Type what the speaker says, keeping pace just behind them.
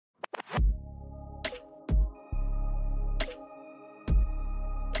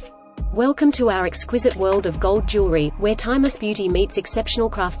Welcome to our exquisite world of gold jewelry, where timeless beauty meets exceptional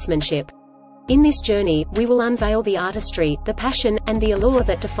craftsmanship. In this journey, we will unveil the artistry, the passion, and the allure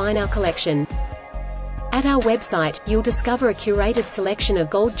that define our collection. At our website, you'll discover a curated selection of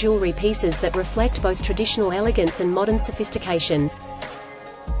gold jewelry pieces that reflect both traditional elegance and modern sophistication.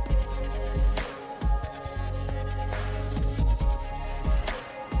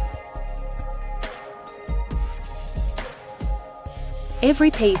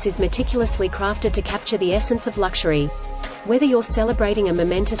 Every piece is meticulously crafted to capture the essence of luxury. Whether you're celebrating a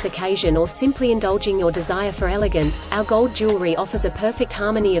momentous occasion or simply indulging your desire for elegance, our gold jewelry offers a perfect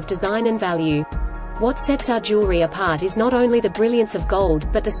harmony of design and value. What sets our jewelry apart is not only the brilliance of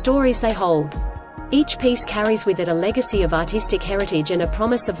gold, but the stories they hold. Each piece carries with it a legacy of artistic heritage and a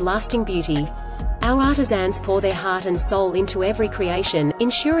promise of lasting beauty. Our artisans pour their heart and soul into every creation,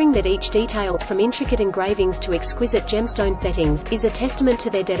 ensuring that each detail, from intricate engravings to exquisite gemstone settings, is a testament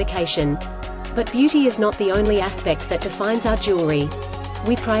to their dedication. But beauty is not the only aspect that defines our jewelry.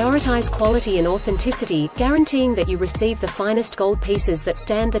 We prioritize quality and authenticity, guaranteeing that you receive the finest gold pieces that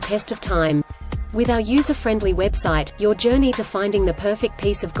stand the test of time. With our user-friendly website, your journey to finding the perfect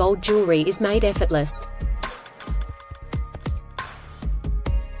piece of gold jewelry is made effortless.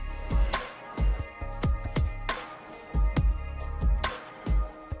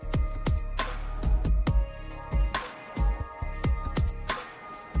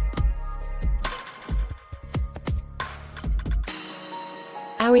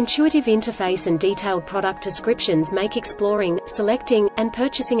 Our intuitive interface and detailed product descriptions make exploring, selecting, and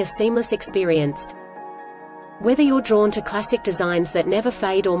purchasing a seamless experience. Whether you're drawn to classic designs that never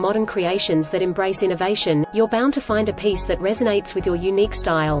fade or modern creations that embrace innovation, you're bound to find a piece that resonates with your unique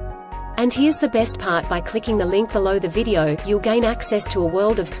style. And here's the best part: by clicking the link below the video, you'll gain access to a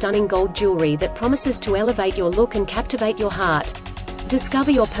world of stunning gold jewelry that promises to elevate your look and captivate your heart. Discover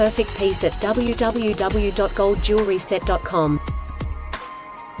your perfect piece at www.goldjewelleryset.com.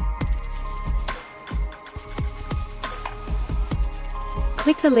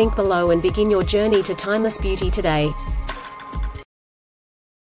 Click the link below and begin your journey to timeless beauty today.